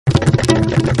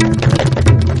Hello,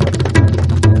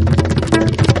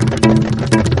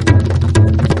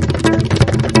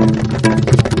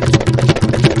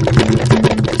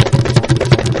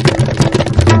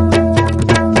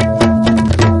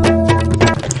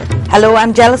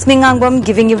 I'm Jalasming Angwam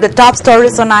giving you the top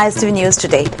stories on ISTV News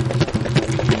today.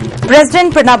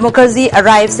 President Pranab Mukherjee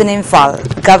arrives in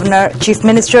Imphal. Governor, Chief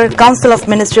Minister, Council of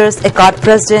Ministers accord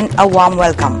President a warm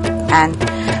welcome. And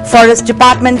Forest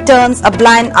Department turns a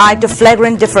blind eye to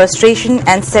flagrant deforestation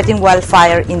and setting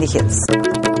wildfire in the hills.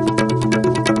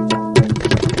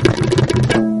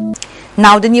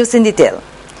 Now the news in detail.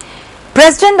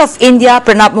 President of India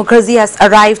Pranab Mukherjee has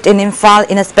arrived in Imphal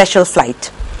in a special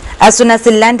flight. As soon as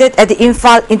he landed at the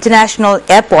Imphal International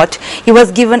Airport, he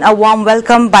was given a warm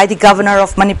welcome by the Governor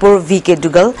of Manipur, V.K.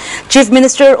 Dugal, Chief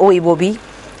Minister O.E. Bobi,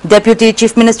 Deputy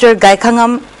Chief Minister Gai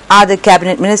Khangam, other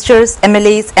cabinet ministers,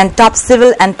 MLAs and top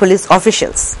civil and police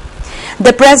officials.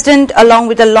 The President, along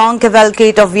with a long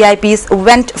cavalcade of VIPs,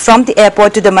 went from the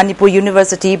airport to the Manipur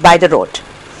University by the road.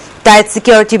 Tight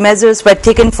security measures were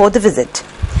taken for the visit.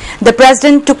 The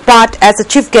President took part as a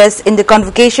chief guest in the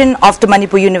convocation of the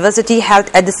Manipur University held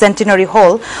at the Centenary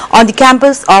Hall on the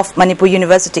campus of Manipur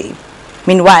University.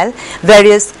 Meanwhile,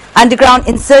 various underground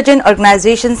insurgent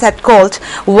organizations had called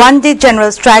one-day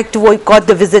general strike to boycott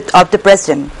the visit of the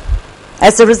President.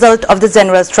 As a result of the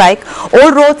general strike,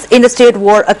 all roads in the state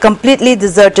wore a completely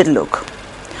deserted look.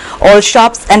 All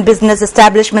shops and business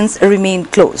establishments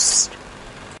remained closed.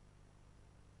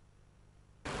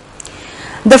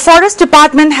 The Forest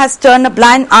Department has turned a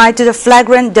blind eye to the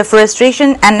flagrant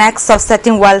deforestation and acts of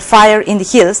setting wildfire in the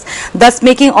hills, thus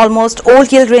making almost all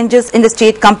hill ranges in the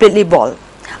state completely bald.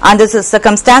 Under these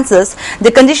circumstances,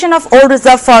 the condition of all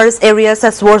reserve forest areas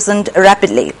has worsened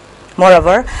rapidly.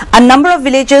 Moreover, a number of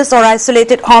villages or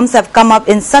isolated homes have come up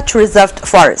in such reserved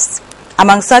forests.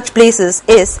 Among such places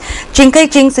is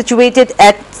Chinkai Ching, situated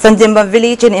at Sandimbam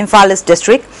village in Imphal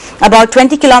district, about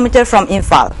 20 km from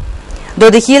Imphal. Though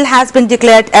the hill has been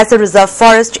declared as a reserve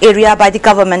forest area by the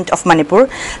government of Manipur,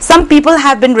 some people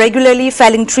have been regularly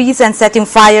felling trees and setting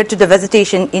fire to the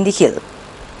vegetation in the hill.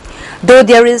 Though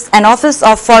there is an office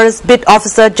of forest bid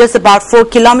officer just about 4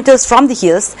 kilometers from the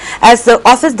hills, as the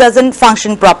office doesn't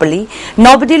function properly,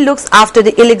 nobody looks after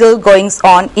the illegal goings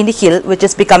on in the hill, which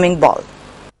is becoming bald.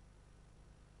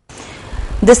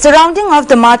 The surrounding of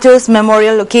the Martyrs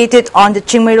Memorial located on the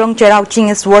Chingmairong Cherauching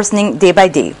is worsening day by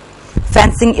day.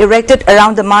 Fencing erected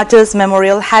around the Martyrs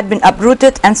Memorial had been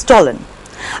uprooted and stolen.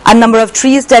 A number of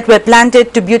trees that were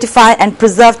planted to beautify and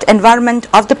preserve the environment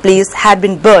of the place had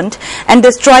been burnt and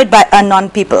destroyed by unknown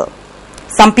people.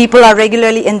 Some people are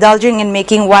regularly indulging in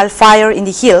making wildfire in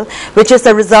the hill, which is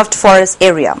a reserved forest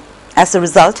area. As a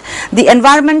result, the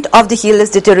environment of the hill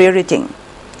is deteriorating.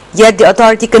 Yet the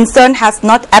authority concerned has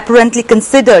not apparently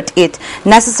considered it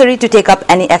necessary to take up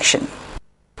any action.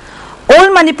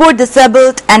 All Manipur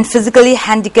Disabled and Physically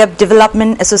Handicapped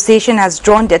Development Association has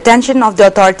drawn the attention of the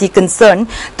authority concerned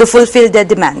to fulfill their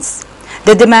demands.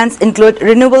 The demands include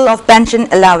renewal of pension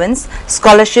allowance,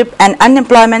 scholarship and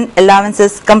unemployment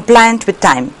allowances compliant with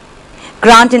time.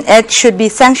 Grant in Act should be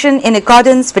sanctioned in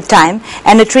accordance with time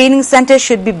and a training center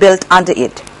should be built under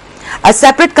it. A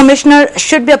separate commissioner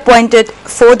should be appointed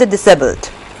for the disabled.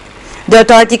 The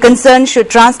authority concerned should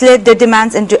translate their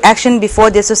demands into action before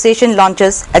the association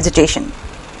launches agitation.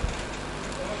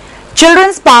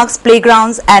 Children's parks,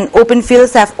 playgrounds and open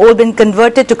fields have all been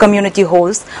converted to community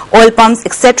halls, oil pumps,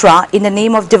 etc. in the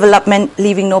name of development,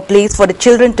 leaving no place for the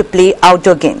children to play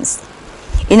outdoor games.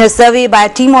 In a survey by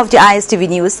a team of the ISTV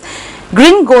News,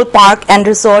 Green Gold Park and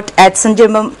Resort at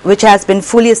Sanjirbam, which has been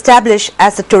fully established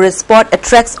as a tourist spot,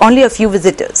 attracts only a few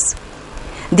visitors.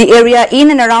 The area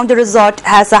in and around the resort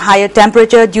has a higher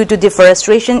temperature due to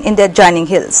deforestation in the adjoining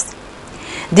hills.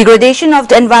 Degradation of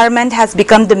the environment has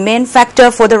become the main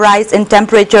factor for the rise in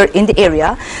temperature in the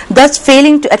area, thus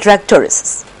failing to attract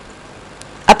tourists.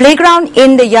 A playground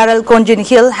in the Yaral Konjin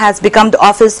Hill has become the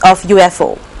office of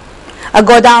UFO. A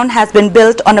godown has been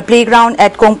built on a playground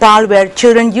at Kongpal where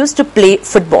children used to play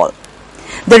football.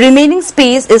 The remaining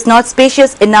space is not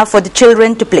spacious enough for the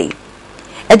children to play.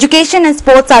 Education and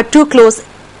sports are too close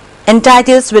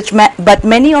entities, but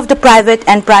many of the private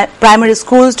and primary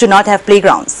schools do not have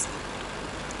playgrounds.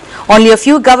 Only a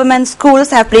few government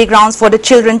schools have playgrounds for the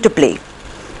children to play.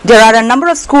 There are a number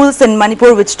of schools in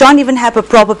Manipur which don't even have a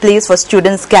proper place for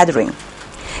students gathering.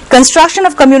 Construction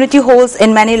of community halls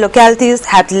in many localities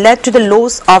had led to the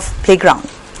loss of playground.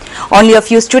 Only a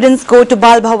few students go to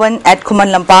Bal Bhavan at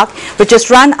Kumanlam Park, which is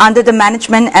run under the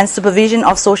management and supervision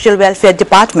of Social Welfare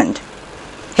Department.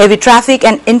 Heavy traffic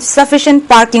and insufficient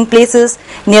parking places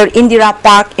near Indira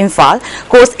Park, Imphal,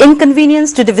 cause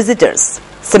inconvenience to the visitors.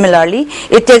 Similarly,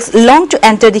 it takes long to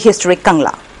enter the historic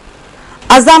Kangla.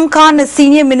 Azam Khan, a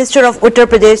senior minister of Uttar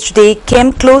Pradesh today,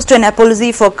 came close to an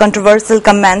apology for controversial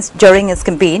comments during his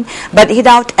campaign, but hid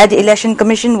out at the Election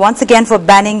Commission once again for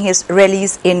banning his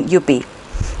rallies in UP.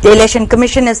 The Election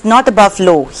Commission is not above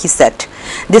law, he said.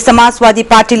 The Samajwadi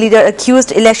Party leader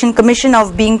accused Election Commission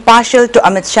of being partial to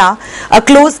Amit Shah, a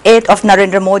close aide of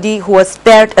Narendra Modi, who was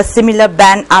spared a similar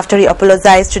ban after he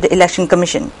apologized to the Election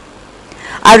Commission.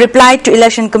 I replied to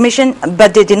Election Commission,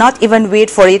 but they did not even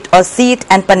wait for it or see it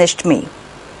and punished me.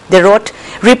 They wrote,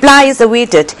 reply is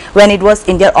awaited when it was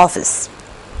in their office.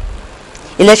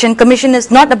 Election Commission is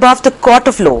not above the court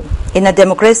of law. In a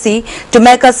democracy, to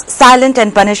make us silent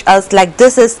and punish us like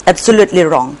this is absolutely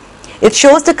wrong. It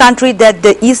shows the country that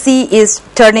the EC is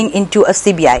turning into a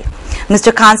CBI.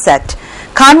 Mr. Khan said,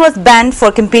 Khan was banned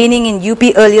for campaigning in UP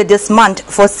earlier this month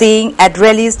for saying at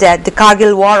rallies that the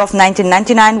Kargil War of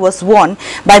 1999 was won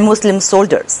by Muslim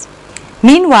soldiers.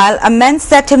 Meanwhile, a man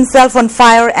set himself on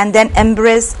fire and then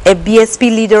embraced a BSP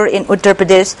leader in Uttar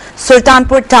Pradesh,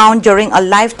 Sultanpur town during a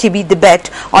live TV debate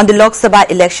on the Lok Sabha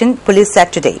election, police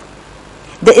said today.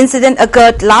 The incident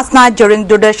occurred last night during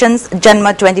Doordarshan's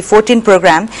Janma 2014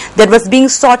 program that was being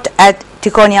shot at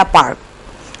Tikonia Park.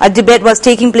 A debate was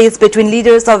taking place between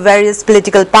leaders of various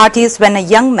political parties when a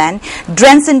young man,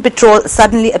 drenched in petrol,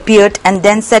 suddenly appeared and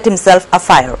then set himself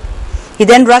afire. He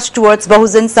then rushed towards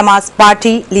Bahujan Samaj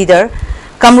Party leader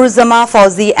Kamruzama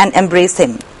Fauzi and embraced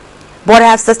him. Both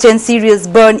have sustained serious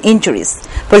burn injuries.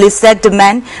 Police said the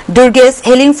man, Durgesh,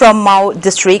 hailing from Mao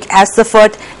district, has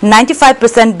suffered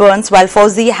 95% burns while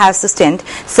Fauzi has sustained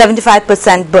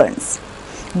 75% burns.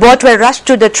 Both were rushed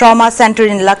to the trauma center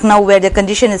in Lucknow where their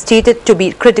condition is stated to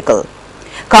be critical.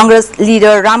 Congress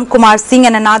leader Ram Kumar Singh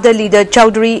and another leader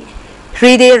Chaudhry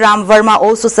Hriday Ram Verma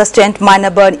also sustained minor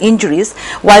burn injuries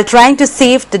while trying to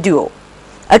save the duo.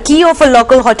 A key of a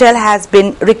local hotel has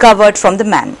been recovered from the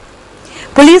man.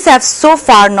 Police have so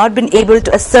far not been able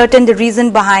to ascertain the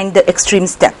reason behind the extreme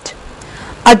step.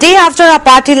 A day after our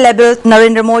party labelled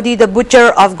Narendra Modi the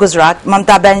butcher of Gujarat,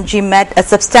 Mamata Banerjee made a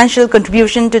substantial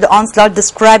contribution to the onslaught,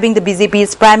 describing the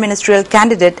BJP's prime ministerial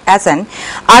candidate as an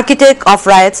architect of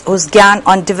riots whose gyan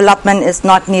on development is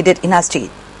not needed in our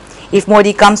state. If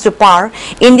Modi comes to power,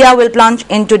 India will plunge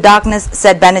into darkness,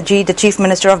 said Banerjee, the Chief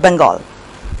Minister of Bengal.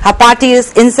 Her party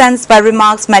is incensed by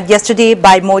remarks made yesterday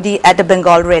by Modi at a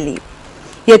Bengal rally.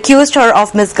 He accused her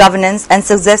of misgovernance and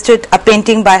suggested a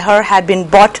painting by her had been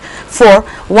bought for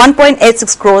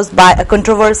 1.86 crores by a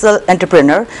controversial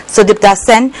entrepreneur, Sudipta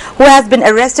Sen, who has been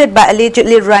arrested by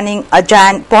allegedly running a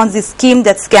giant Ponzi scheme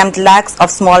that scammed lakhs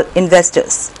of small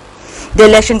investors. The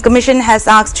Election Commission has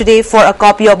asked today for a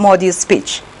copy of Modi's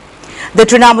speech. The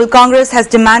Trinamool Congress has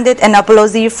demanded an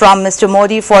apology from Mr.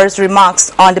 Modi for his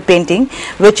remarks on the painting,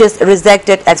 which is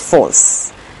rejected as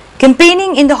false.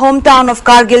 Campaigning in the hometown of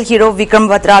Kargil hero Vikram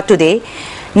Batra today,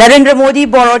 Narendra Modi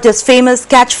borrowed his famous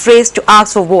catchphrase to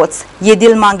ask for votes, Ye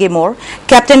Dil Mange More.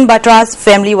 Captain Batra's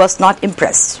family was not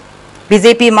impressed.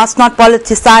 BJP must not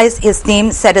politicize his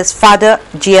name, said his father,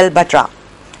 GL Batra.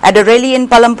 At a rally in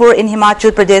Palampur in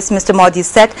Himachal Pradesh, Mr. Modi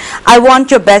said, I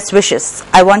want your best wishes.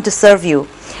 I want to serve you.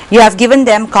 You have given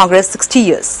them Congress 60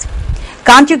 years.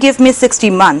 Can't you give me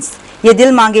 60 months? Ye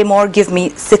Dil Mange More, give me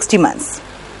 60 months.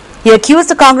 He accused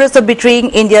the Congress of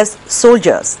betraying India's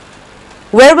soldiers.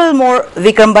 Where will more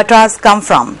Vikram Batras come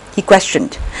from? He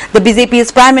questioned. The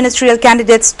BJP's prime ministerial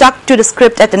candidate stuck to the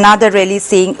script at another rally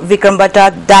saying Vikram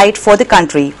Batra died for the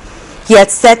country. He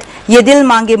had said, Ye Dil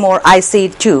Mange More, I say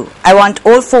it too. I want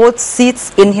all 4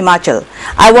 seats in Himachal.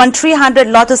 I want 300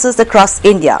 lotuses across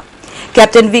India.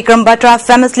 Captain Vikram Batra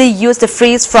famously used the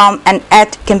phrase from an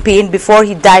ad campaign before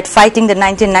he died fighting the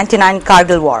 1999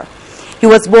 Kargil War. He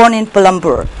was born in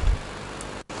Palampur.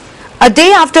 A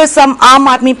day after some Aam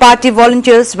Aadmi Party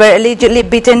volunteers were allegedly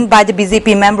beaten by the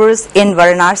BJP members in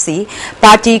Varanasi,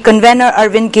 party convener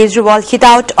Arvind Kejriwal hit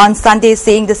out on Sunday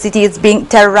saying the city is being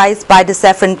terrorized by the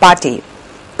Saffron Party.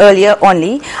 Earlier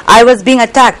only, I was being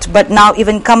attacked, but now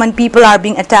even common people are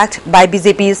being attacked by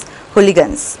BJP's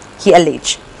hooligans, he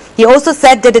alleged. He also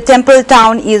said that the temple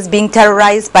town is being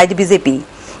terrorized by the BJP.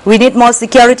 We need more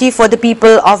security for the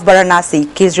people of Varanasi,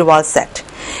 Kejriwal said.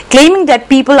 Claiming that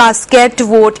people are scared to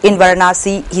vote in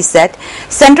Varanasi, he said,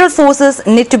 central forces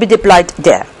need to be deployed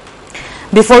there.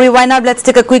 Before we wind up, let's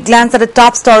take a quick glance at the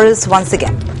top stories once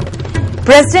again.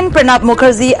 President Pranab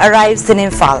Mukherjee arrives in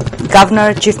Imphal.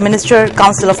 Governor, Chief Minister,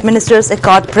 Council of Ministers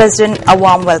accord President a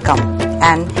warm welcome.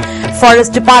 And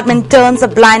Forest Department turns a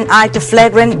blind eye to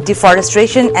flagrant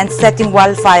deforestation and setting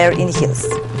wildfire in hills.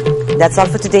 That's all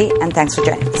for today, and thanks for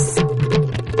joining us.